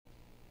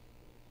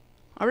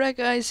Alright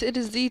guys, it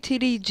is the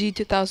TDG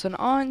 2000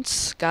 on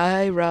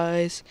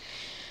Skyrise.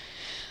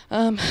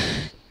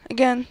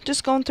 Again,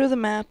 just going through the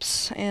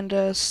maps and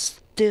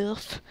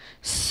stuff.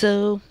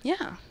 So,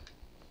 yeah.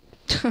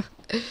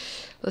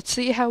 Let's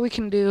see how we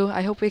can do.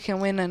 I hope we can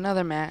win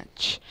another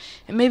match.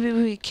 And maybe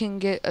we can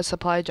get a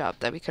supply drop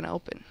that we can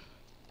open.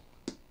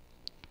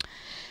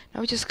 Now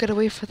we just gotta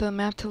wait for the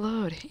map to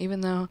load, even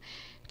though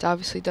it's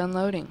obviously done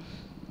loading.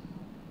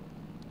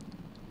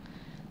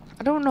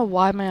 I don't know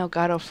why my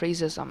Elgato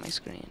freezes on my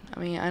screen. I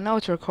mean, I know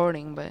it's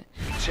recording, but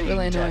it's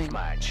really annoying.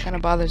 Kind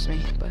of bothers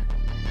me, but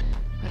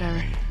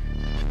whatever.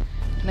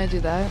 Can I do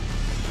that?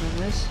 And then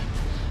this?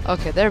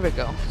 Okay, there we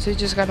go. So you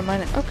just gotta mine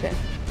it. Okay.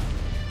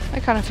 I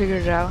kind of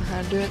figured out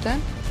how to do it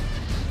then.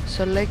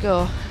 So let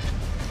go.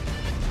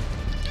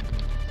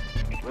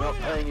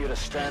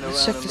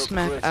 Let's check this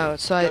map out.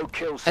 So I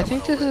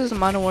think this is a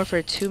Modern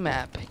Warfare 2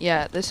 map.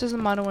 Yeah, this is a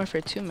Modern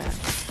Warfare 2 map.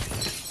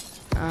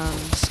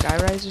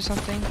 Skyrise or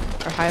something?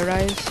 Or High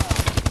Rise?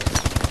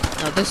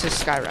 No, this is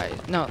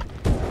Skyrise. No.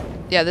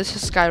 Yeah, this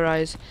is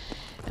Skyrise.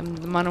 And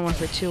the Modern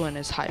Warfare 2 one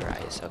is High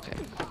Rise. Okay.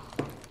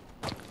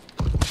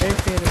 Very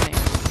creative name.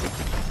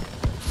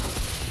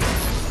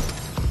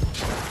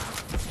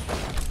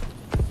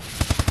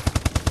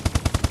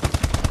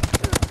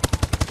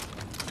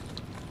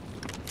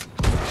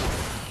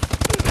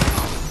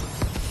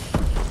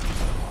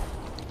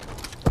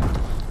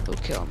 Go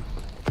kill him.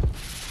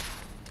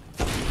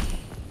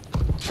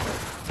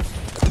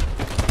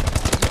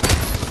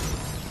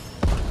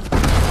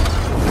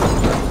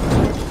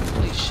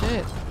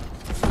 Shit.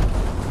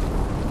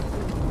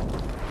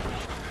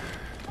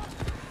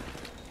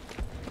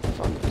 What the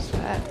fuck was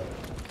that?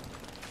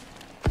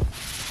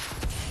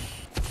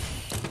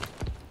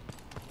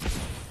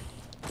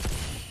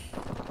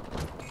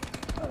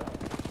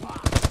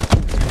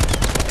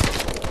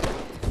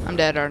 I'm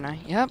dead, aren't I?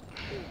 Yep.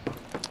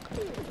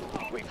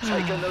 We've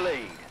taken the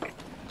lead.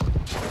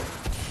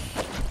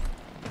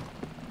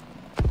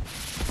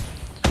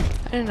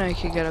 I didn't know you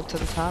could get up to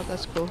the top.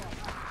 That's cool.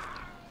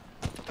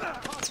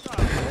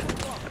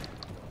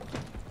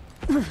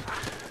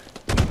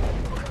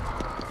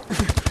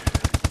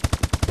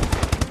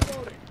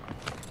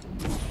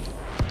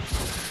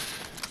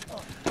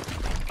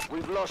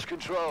 We've lost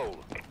control.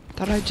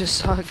 Thought I just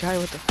saw a guy.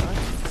 What the fuck?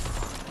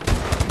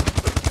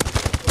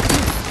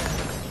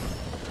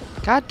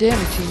 God damn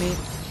it, teammate.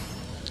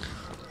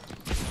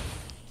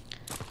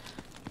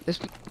 This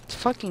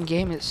fucking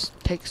game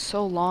takes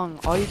so long.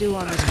 All you do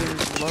on this game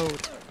is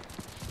load.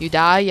 You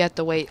die, you have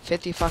to wait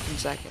 50 fucking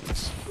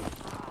seconds.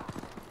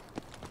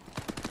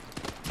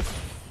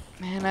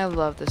 Man, I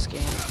love this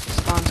game. This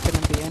spawn's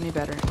gonna be any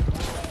better.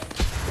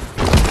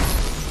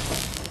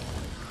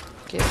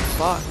 Get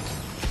fucked.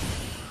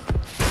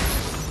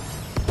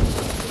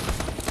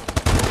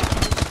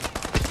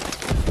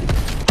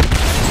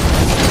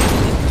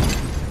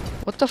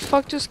 What the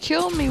fuck just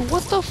killed me?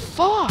 What the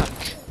fuck?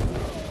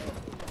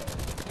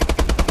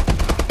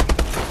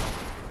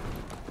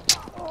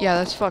 Yeah,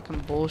 that's fucking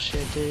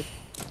bullshit, dude.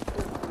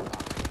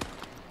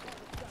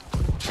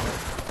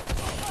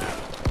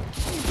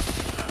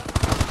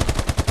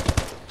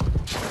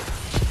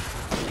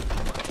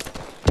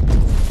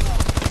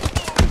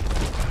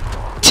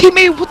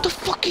 Teammate, what the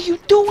fuck are you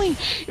doing?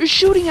 You're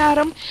shooting at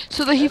him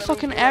so that he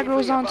fucking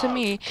aggro's onto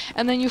me,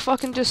 and then you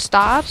fucking just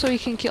stop so he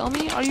can kill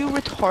me? Are you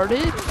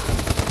retarded?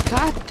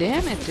 God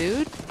damn it,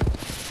 dude.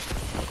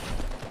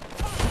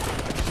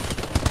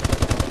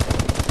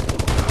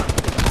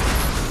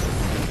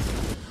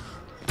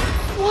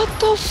 What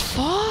the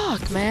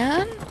fuck,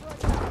 man?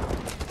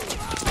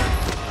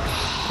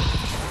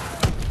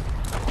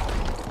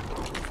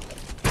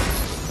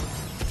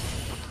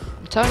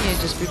 I'm telling you,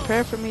 just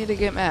prepare for me to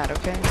get mad,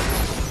 okay?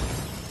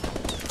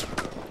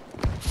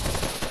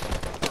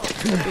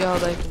 You'll be all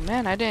like,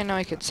 man, I didn't know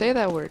I could say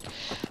that word.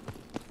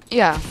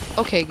 Yeah,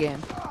 okay,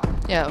 game.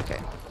 Yeah, okay.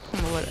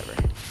 Whatever.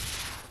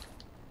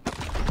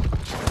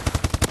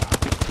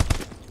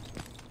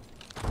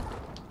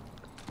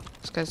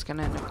 This guy's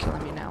gonna end up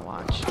killing me now,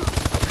 watch.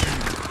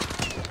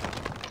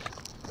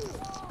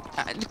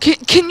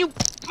 Can you...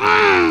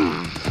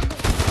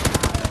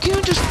 Can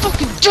you just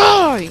fucking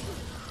die?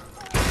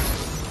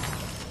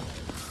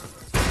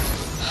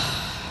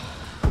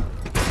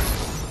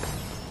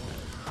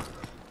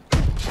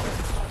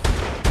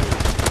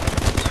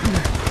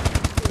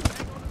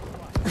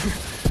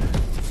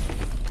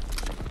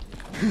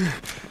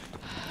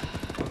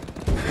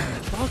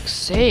 For fuck's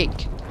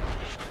sake.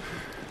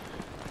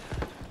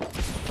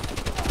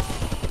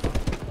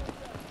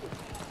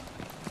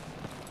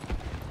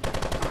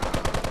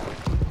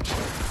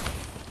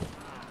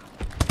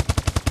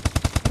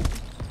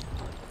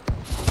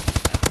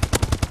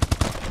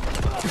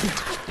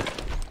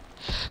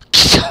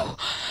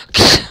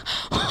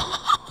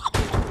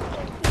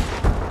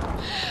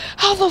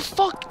 How the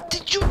fuck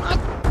did you not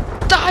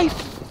die?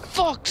 For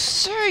fuck's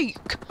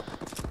sake.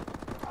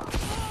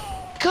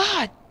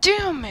 God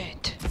damn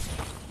it!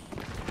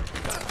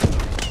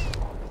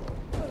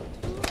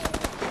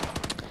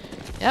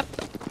 Yep.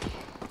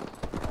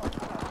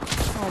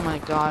 Oh my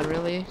god,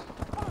 really?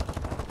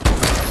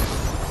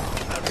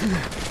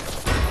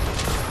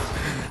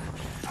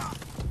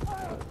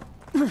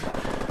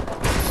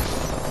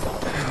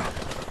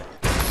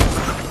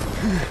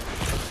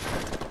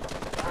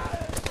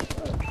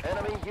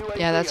 Enemy UAV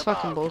Yeah, that's above.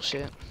 fucking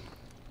bullshit.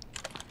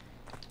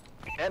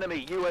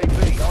 Enemy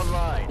UAV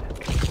online.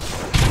 System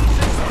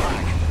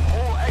hack.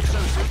 All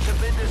exosuits have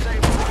been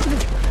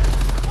disabled.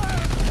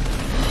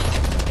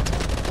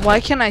 Why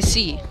can't I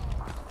see?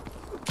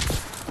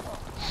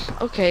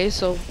 Okay,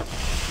 so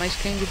my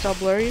screen gets all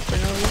blurry for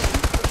no reason.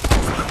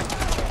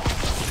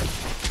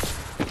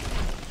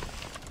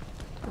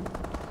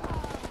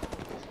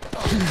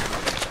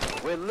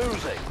 We're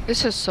losing.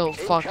 This is so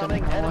fucking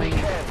Incoming enemy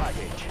annoying. care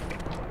package.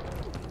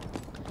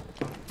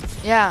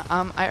 Yeah,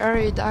 I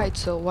already died,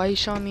 so why are you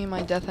showing me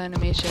my death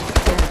animation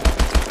again?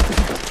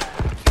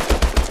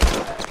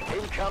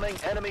 Incoming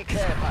enemy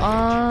care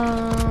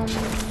package.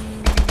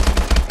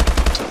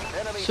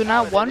 Enemy So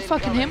not pilot one is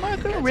fucking hit incoming.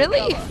 marker? Get to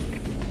Really? cover.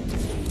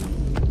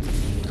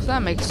 Cause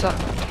that makes some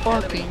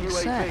fucking Enemy UAV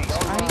sense,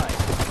 online.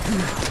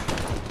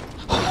 right?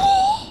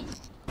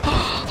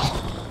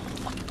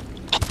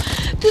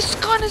 This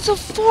gun is a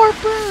 4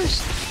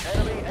 burst!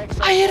 Enemy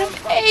exo I hit him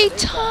one 8 Take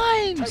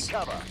times!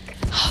 cover.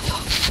 How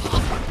the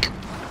fuck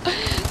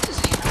does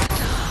he not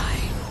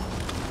die?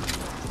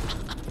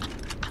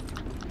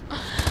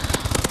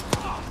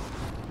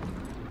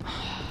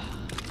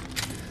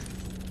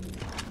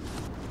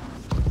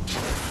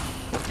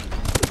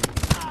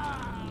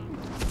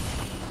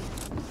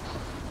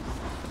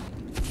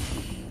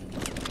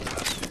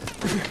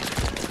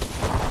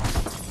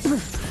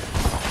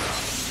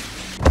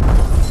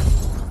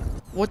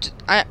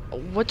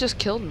 What just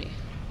killed me?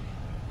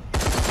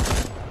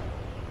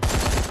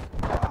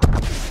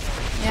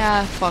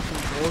 Yeah,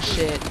 fucking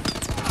bullshit.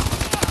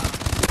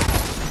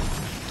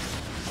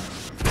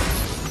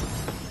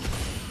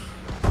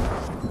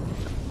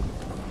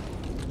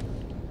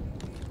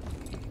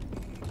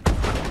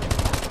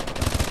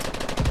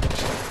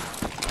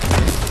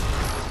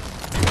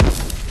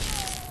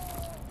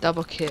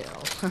 Double kill.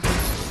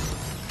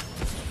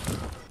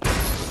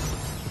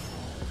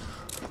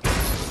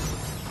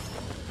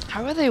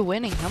 How are they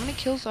winning? How many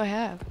kills do I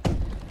have?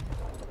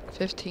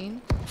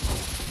 15?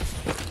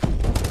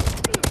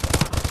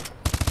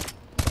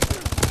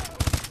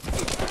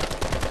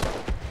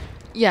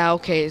 Yeah,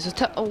 okay. So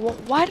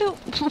why do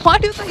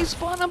they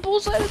spawn on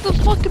both sides of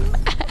the fucking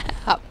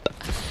map?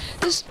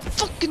 This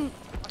fucking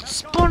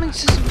spawning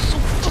system is so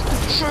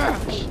fucking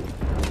trash.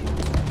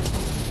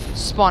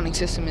 Spawning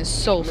system is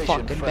so Mission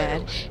fucking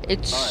bad. failed.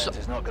 It's Science so,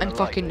 is not gonna I'm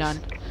fucking like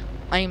done. this.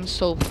 I am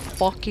so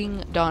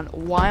fucking done.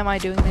 Why am I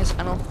doing this?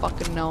 I don't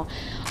fucking know.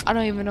 I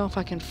don't even know if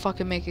I can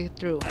fucking make it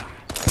through.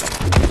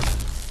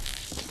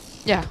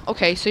 Yeah,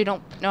 okay, so you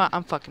don't know what?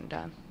 I'm fucking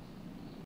done.